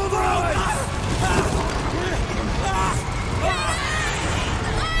hold on!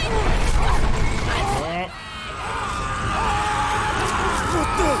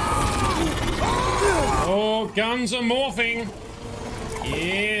 Oh, guns are morphing.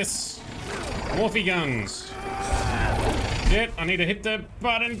 Yes. Morphy guns. Shit, I need to hit the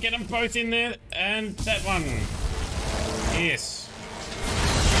button, get them both in there, and that one. Yes.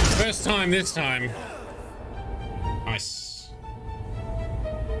 First time this time. Nice.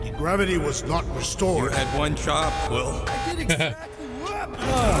 Gravity was not restored. You had one job, Quill. I did exactly what?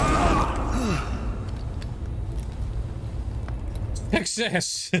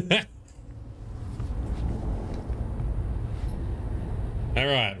 Success. All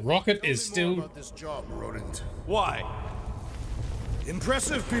right, Rocket is still. About this job, rodent. Why?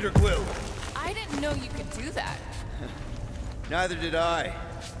 Impressive, Peter Quill. I didn't know you could do that. Neither did I.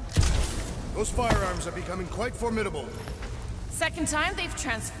 Those firearms are becoming quite formidable. Second time they've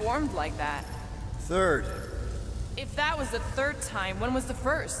transformed like that. Third. If that was the third time, when was the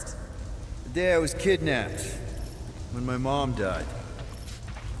first? The day I was kidnapped. When my mom died.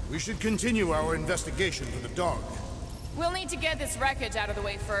 We should continue our investigation for the dog. We'll need to get this wreckage out of the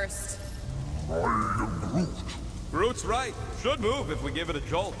way first. I am Groot. Groot's right. Should move if we give it a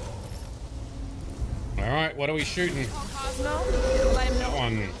jolt. All right, what are we shooting? Cosmo, let him know. That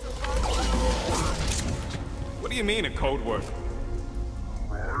one. What do you mean, a code word?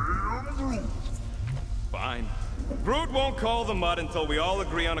 I am Groot. Fine. Groot won't call the mud until we all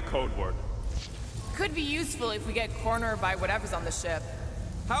agree on a code word. Could be useful if we get cornered by whatever's on the ship.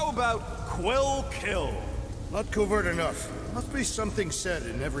 How about Quill Kill? Not covert enough. Must be something said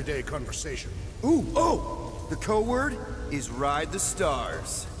in everyday conversation. Ooh, oh! The code word is Ride the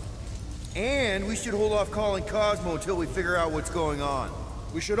Stars. And we should hold off calling Cosmo until we figure out what's going on.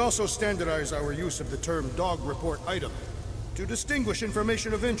 We should also standardize our use of the term dog report item to distinguish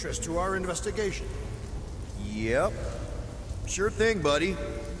information of interest to our investigation. Yep. Sure thing, buddy.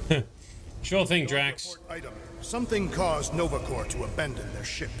 Sure thing, Drax. Item. Something caused Nova Corps to abandon their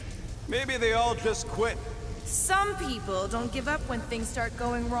ship. Maybe they all just quit. Some people don't give up when things start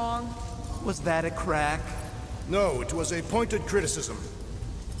going wrong. Was that a crack? No, it was a pointed criticism.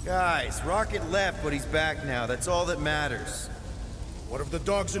 Guys, Rocket left, but he's back now. That's all that matters. What of the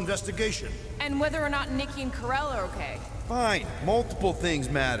dog's investigation? And whether or not Nikki and Karel are okay. Fine. Multiple things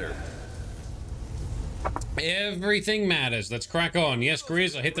matter. Everything matters. Let's crack on. Yes,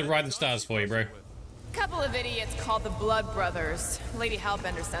 Grizz, I hit the Ride the Stars for you, bro. Couple of idiots called the Blood Brothers. Lady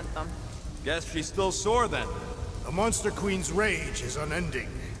Hellbender sent them. Guess she's still sore then. The Monster Queen's rage is unending.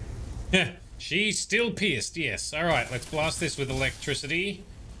 She's still pissed, yes. All right, let's blast this with electricity.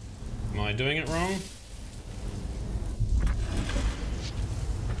 Am I doing it wrong?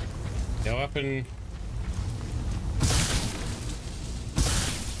 Go up and...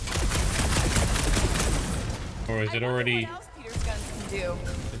 Or is it already... What else Peter's guns can do?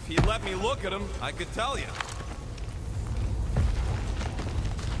 If he'd let me look at him, I could tell you.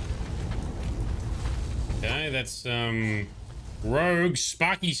 Okay, that's Rogue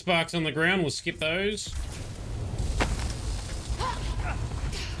sparky sparks on the ground. We'll skip those.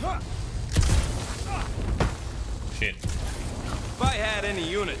 Shit. If I had any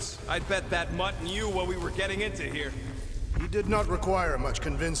units, I'd bet that mutt knew what we were getting into here. He did not require much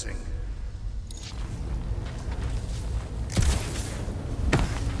convincing.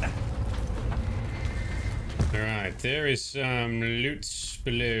 Alright, there is some loot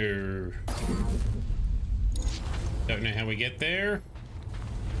below. Don't know how we get there.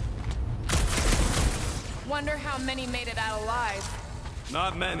 Wonder how many made it out alive.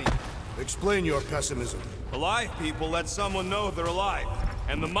 Not many. Explain your pessimism. Alive people let someone know they're alive.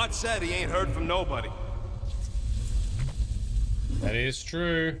 And the mutt said he ain't heard from nobody. That is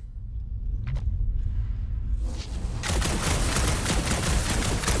true.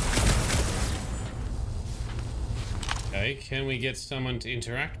 Okay, can we get someone to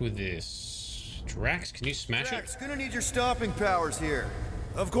interact with this? Drax, can you smash Drax, it? gonna need your stopping powers here.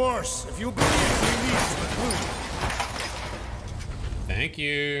 Of course, if you believe we need the clue. Thank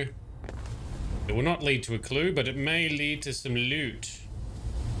you. It will not lead to a clue, but it may lead to some loot.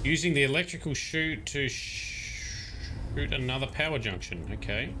 Using the electrical chute to shoot another power junction.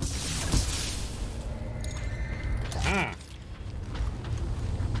 Okay. Ah.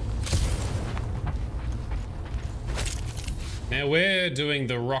 Now we're doing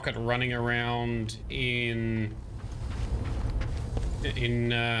the rocket running around in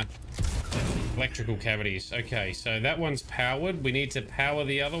electrical cavities. Okay, so that one's powered. We need to power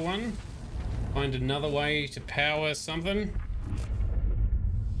the other one. Find another way to power something.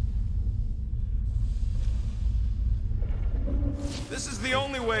 This is the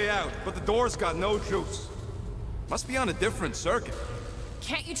only way out, but the door's got no juice. Must be on a different circuit.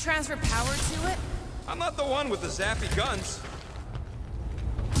 Can't you transfer power to it? I'm not the one with the zappy guns.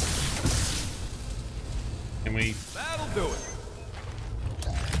 Can we? That'll do it.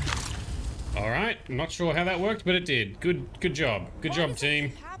 All right. I'm not sure how that worked, but it did. Good job. Good job,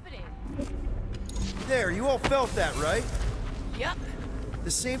 team. There, you all felt that, right? Yep.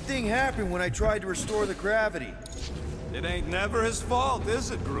 The same thing happened when I tried to restore the gravity. It ain't never his fault,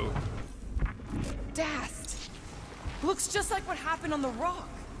 is it, Groot? Dast. Looks just like what happened on the rock.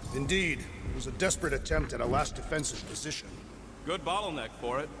 Indeed, it was a desperate attempt at a last defensive position. Good bottleneck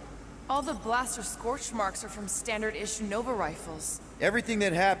for it. All the blaster scorch marks are from standard issue Nova rifles. Everything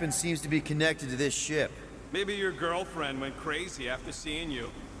that happened seems to be connected to this ship. Maybe your girlfriend went crazy after seeing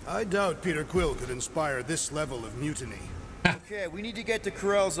you. I doubt Peter Quill could inspire this level of mutiny. Okay, we need to get to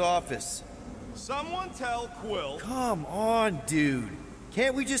Carell's office. Someone tell Quill. Come on, dude.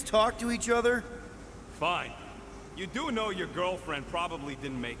 Can't we just talk to each other? Fine. You do know your girlfriend probably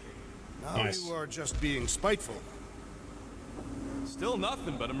didn't make it. Now you are just being spiteful. Still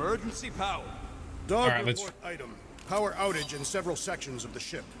nothing but emergency power. Dog right, report item. Power outage in several sections of the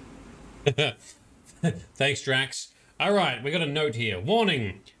ship. Thanks, Drax. All right, we got a note here.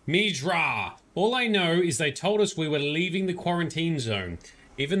 Warning, Midra. All I know is they told us we were leaving the quarantine zone,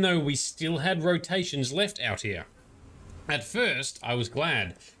 even though we still had rotations left out here. At first, I was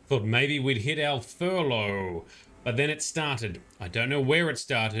glad. Thought maybe we'd hit our furlough. But then it started. I don't know where it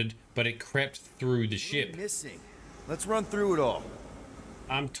started, but it crept through the ship. Missing. Let's run through it all.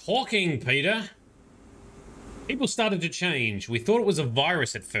 I'm talking, Peter. People started to change. We thought it was a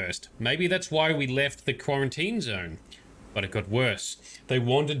virus at first. Maybe that's why we left the quarantine zone. But it got worse. They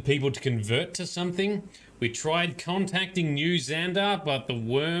wanted people to convert to something. We tried contacting New Xandar, but the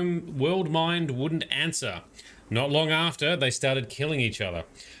world mind wouldn't answer. Not long after, they started killing each other.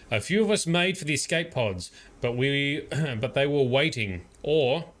 A few of us made for the escape pods, but they were waiting,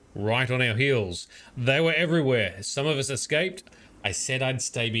 or right on our heels. They were everywhere. Some of us escaped. I said I'd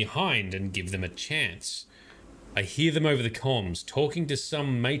stay behind and give them a chance. I hear them over the comms, talking to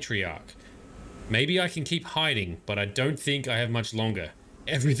some matriarch. Maybe I can keep hiding, but I don't think I have much longer.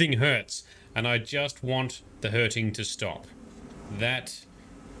 Everything hurts, and I just want the hurting to stop. That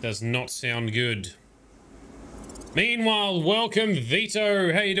does not sound good. Meanwhile, welcome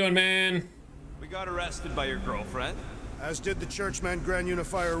Vito. How you doing, man? We got arrested by your girlfriend. As did the Churchman Grand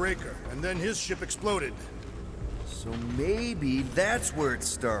Unifier Raker, and then his ship exploded. So maybe that's where it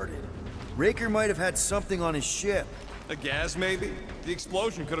started. Raker might have had something on his ship. A gas, maybe? The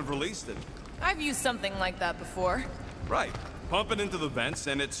explosion could have released it. I've used something like that before. Right. Pump it into the vents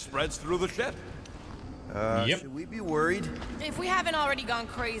and it spreads through the ship. Yep. Should we be worried? If we haven't already gone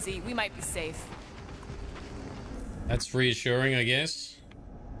crazy, we might be safe. That's reassuring, I guess.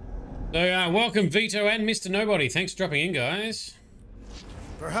 So, welcome Vito and Mr. Nobody. Thanks for dropping in, guys.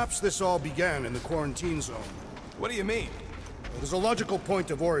 Perhaps this all began in the quarantine zone. What do you mean? There's a logical point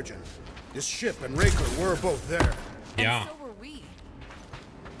of origin. This ship and Raker were both there. Yeah. And so were we.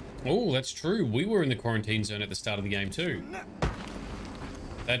 Oh, that's true. We were in the quarantine zone at the start of the game too.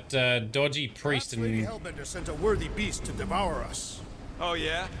 That dodgy priest and Lady Hellbender sent a worthy beast to devour us. Oh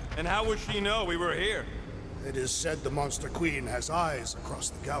yeah? And how would she know we were here? It is said the Monster Queen has eyes across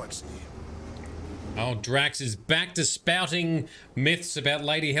the galaxy. Oh, Drax is back to spouting myths about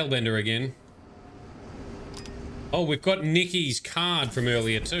Lady Hellbender again. Oh, we've got Nikki's card from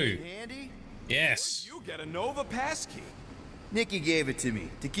earlier too. Handy? Yes. You get a Nova passkey. Nikki gave it to me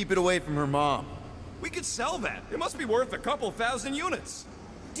to keep it away from her mom. We could sell that. It must be worth a couple thousand units.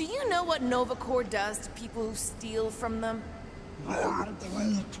 Do you know what Nova Corps does to people who steal from them?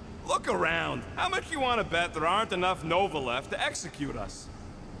 Look around. How much you want to bet there aren't enough Nova left to execute us?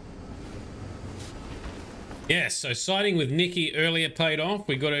 Yes, so siding with Nikki earlier paid off.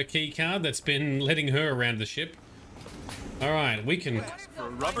 We got her key card that's been letting her around the ship. All right, we can... For a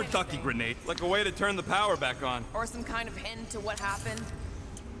rubber ducky grenade, like a way to turn the power back on. Or some kind of hint to what happened?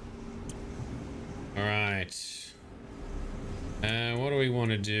 All right. What do we want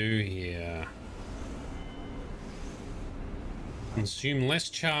to do here? Consume less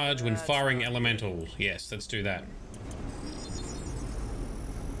charge when firing elemental. Yes, let's do that.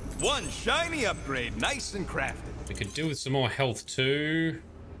 One shiny upgrade, nice and crafted. We could do with some more health too.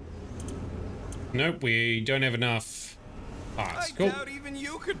 Nope, we don't have enough parts. I doubt even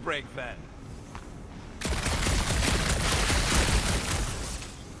you could break that.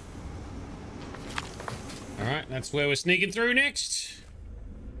 Alright, that's where we're sneaking through next.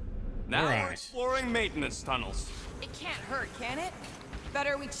 Now we're exploring maintenance tunnels. It can't hurt, can it?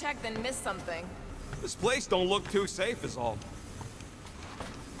 Better we check than miss something. This place don't look too safe is all.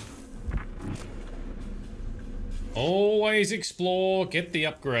 Always explore, get the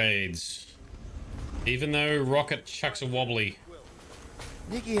upgrades. Even though Rocket chucks a wobbly.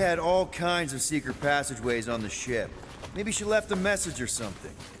 Nikki had all kinds of secret passageways on the ship. Maybe she left a message or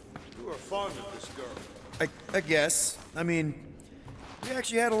something. You are fond of this girl. I guess. I mean, we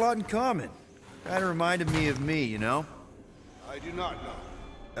actually had a lot in common. Kinda reminded me of me, you know? I do not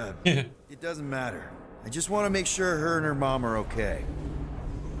know. It doesn't matter. I just want to make sure her and her mom are okay.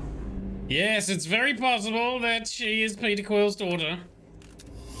 Yes, it's very possible that she is Peter Quill's daughter.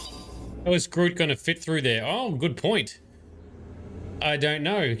 How is Groot gonna fit through there? Oh, good point. I don't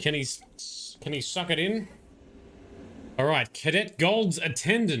know. Can he suck it in? All right, Cadet Gold's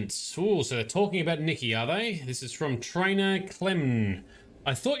attendance. Ooh, so they're talking about Nikki, are they? This is from Trainer Clem.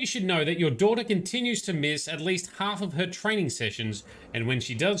 I thought you should know that your daughter continues to miss at least half of her training sessions, and when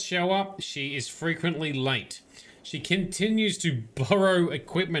she does show up, she is frequently late. She continues to borrow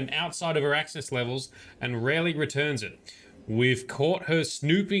equipment outside of her access levels and rarely returns it. We've caught her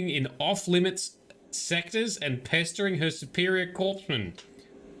snooping in off-limits sectors and pestering her superior corpsmen.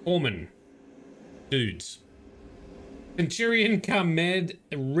 Dudes. Centurion Kamed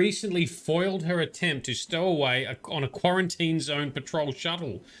recently foiled her attempt to stow away on a quarantine zone patrol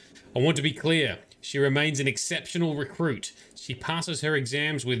shuttle. I want to be clear, she remains an exceptional recruit. She passes her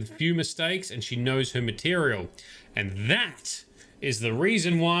exams with few mistakes and she knows her material. And that is the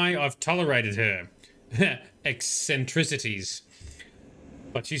reason why I've tolerated her. Eccentricities.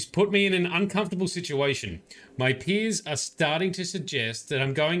 But she's put me in an uncomfortable situation. My peers are starting to suggest that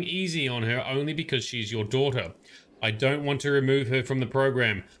I'm going easy on her only because she's your daughter. I don't want to remove her from the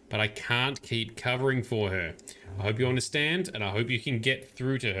program, but I can't keep covering for her. I hope you understand, and I hope you can get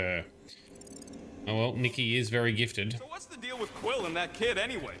through to her. Oh well, Nikki is very gifted. So what's the deal with Quill and that kid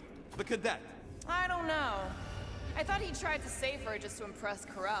anyway? The cadet. I don't know. I thought he tried to save her just to impress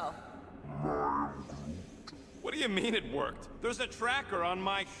Corel. What do you mean it worked? There's a tracker on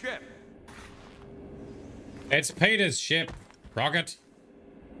my ship. It's Peter's ship, Rocket.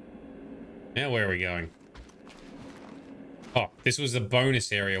 Now where are we going? Oh, this was the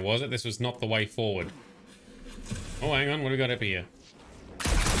bonus area, was it? This was not the way forward. Oh, hang on. What do we got up here?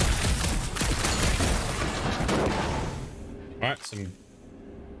 Alright, some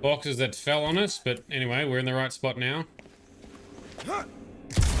boxes that fell on us, but anyway, we're in the right spot now. Oh,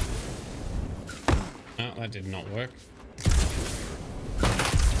 that did not work.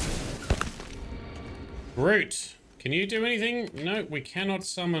 Groot, can you do anything? No, we cannot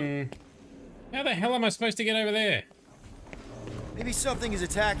summon... How the hell am I supposed to get over there? Maybe something is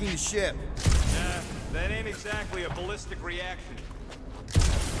attacking the ship. Nah, that ain't exactly a ballistic reaction.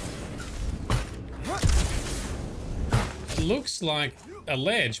 It looks like a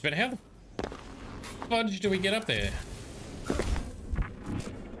ledge, but how the fudge do we get up there? Is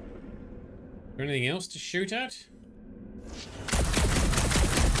there anything else to shoot at?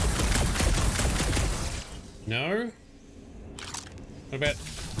 No? What about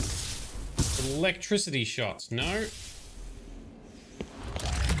electricity shots? No?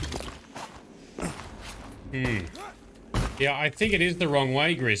 Yeah, I think it is the wrong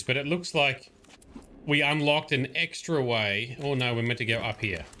way, Grizz, but it looks like we unlocked an extra way. Oh no, we're meant to go up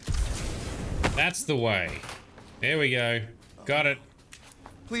here. That's the way. There we go. Got it.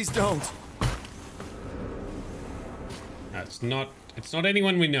 Please don't. It's not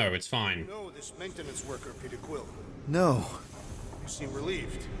anyone we know. It's fine. You know this maintenance worker, Peter Quill? No. You seem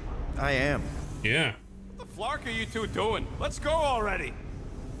relieved. I am. Yeah. What the flark are you two doing? Let's go already.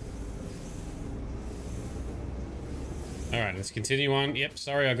 All right, let's continue on. Yep,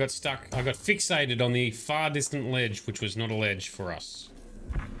 sorry, I got stuck. I got fixated on the far distant ledge, which was not a ledge for us.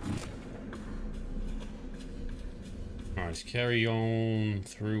 All right, let's carry on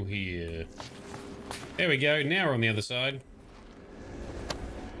through here. There we go. Now we're on the other side.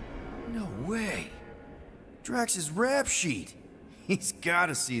 No way. Drax's rap sheet. He's got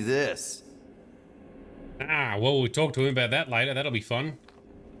to see this. Ah, well, we'll talk to him about that later. That'll be fun.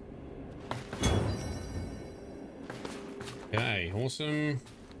 Okay, awesome.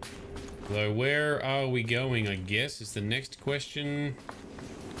 So where are we going, I guess, is the next question.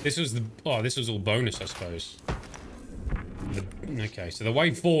 This was the... Oh, this was all bonus, I suppose. Okay, so the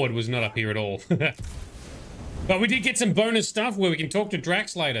way forward was not up here at all. But we did get some bonus stuff where we can talk to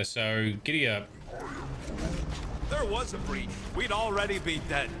Drax later, so giddy up. There was a breach. We'd already be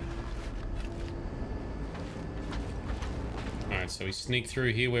dead. Alright, so we sneak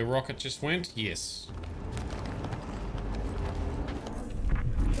through here where Rocket just went? Yes.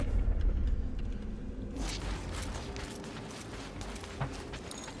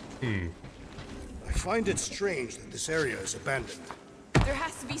 I find it strange that this area is abandoned. There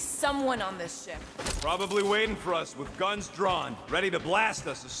has to be someone on this ship. Probably waiting for us with guns drawn, ready to blast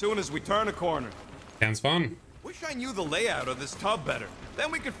us as soon as we turn a corner. Sounds fun. Wish I knew the layout of this tub better.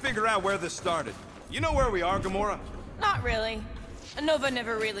 Then we could figure out where this started. You know where we are, Gamora? Not really. Nova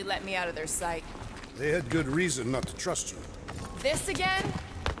never really let me out of their sight. They had good reason not to trust you. This again?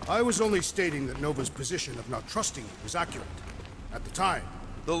 I was only stating that Nova's position of not trusting you was accurate. At the time.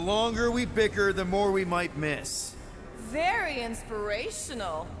 The longer we bicker, the more we might miss. Very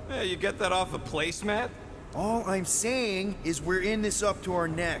inspirational. Yeah, you get that off a placemat? All I'm saying is we're in this up to our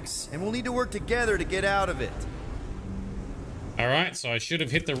necks, and we'll need to work together to get out of it. Alright, so I should have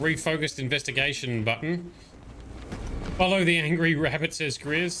hit the refocused investigation button. Follow the angry rabbit, says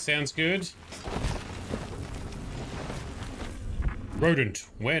Grizz. Sounds good. Rodent,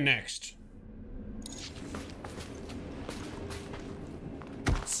 where next?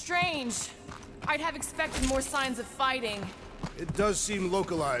 Strange. I'd have expected more signs of fighting. It does seem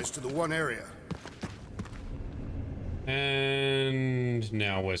localized to the one area. And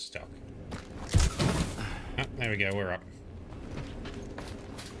now we're stuck. Oh, there we go, we're up.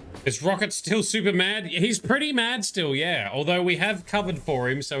 Is Rocket still super mad? He's pretty mad still, yeah. Although we have covered for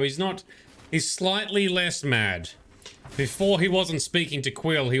him, so he's not... He's slightly less mad. Before he wasn't speaking to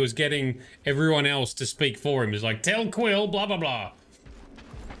Quill, he was getting everyone else to speak for him. He's like, tell Quill, blah, blah, blah.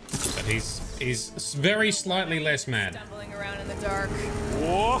 But he's very slightly less mad. Stumbling around in the dark.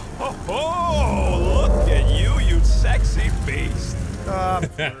 Whoa, ho, ho, look at you, you sexy beast. Stop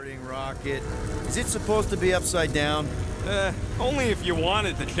flirting, Rocket. Is it supposed to be upside down? Only if you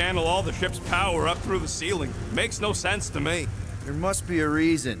wanted to channel all the ship's power up through the ceiling. Makes no sense to me. There must be a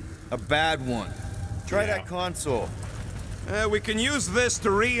reason. A bad one. Try that console. We can use this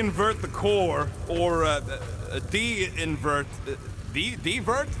to re-invert the core, or de-invert...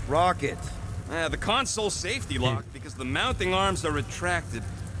 Divert? Rocket. The console's safety locked because the mounting arms are retracted.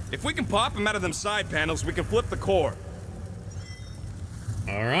 If we can pop them out of them side panels, we can flip the core.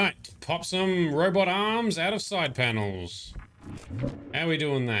 Alright, pop some robot arms out of side panels. How are we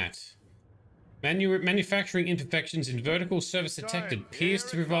doing that? Manufacturing imperfections in vertical surface detected. Pierce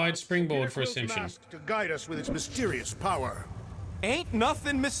to provide springboard for ascension. To guide us with its mysterious power. Ain't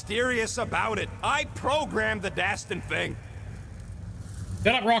nothing mysterious about it. I programmed the dastin' thing.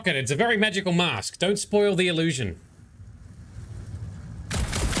 Shut up, Rocket. It's a very magical mask. Don't spoil the illusion.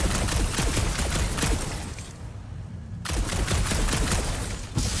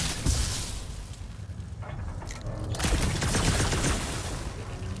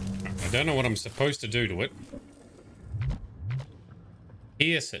 I don't know what I'm supposed to do to it.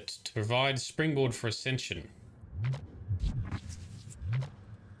 Pierce it to provide springboard for ascension.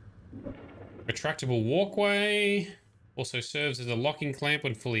 Retractable walkway. Also serves as a locking clamp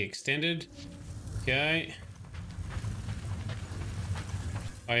when fully extended. Okay.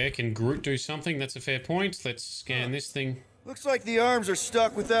 Oh yeah, can Groot do something? That's a fair point. Let's scan this thing. Looks like the arms are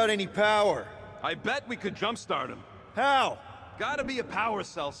stuck without any power. I bet we could jumpstart them. How? Gotta be a power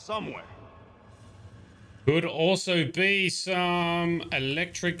cell somewhere. Could also be some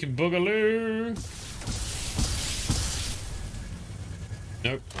electric boogaloo.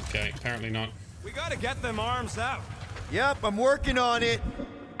 Nope. Okay, apparently not. We gotta get them arms out. Yep, I'm working on it.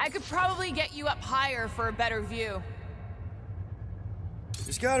 I could probably get you up higher for a better view.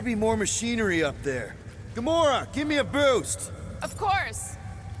 There's gotta be more machinery up there. Gamora, give me a boost. Of course.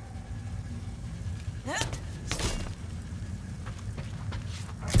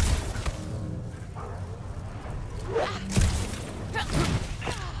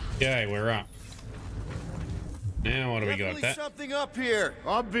 Okay, we're up. Now what do we got? That Something up here.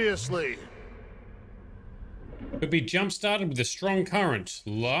 Obviously. could be jump-started with a strong current,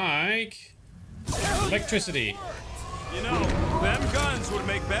 like electricity. You know, them guns would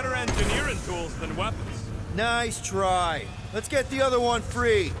make better engineering tools than weapons. Nice try. Let's get the other one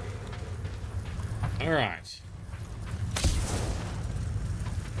free. All right.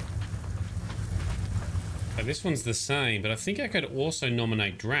 Okay, this one's the same, but I think I could also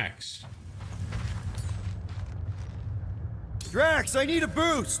nominate Drax. Drax, I need a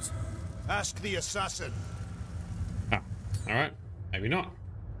boost. Ask the assassin. Ah, all right. Maybe not.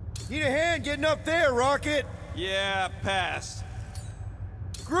 Need a hand getting up there, Rocket. Yeah, pass.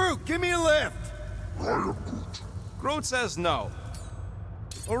 Groot, give me a lift. Groot says no.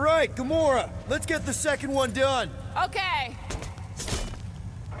 All right, Gamora, let's get the second one done. Okay.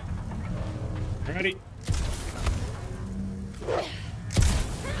 Ready.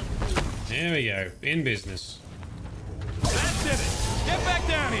 There we go. In business. That did it. Get back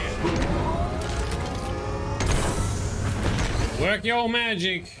down here. Work your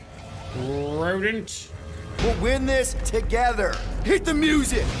magic, rodent. We'll win this together. Hit the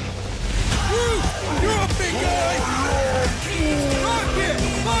music. Groot, you're a big guy. Rocket,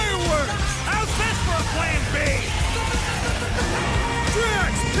 fireworks. How's this for a plan B?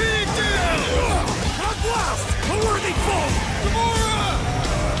 Drax, pin it down. I've lost. A worthy foe. Gamora.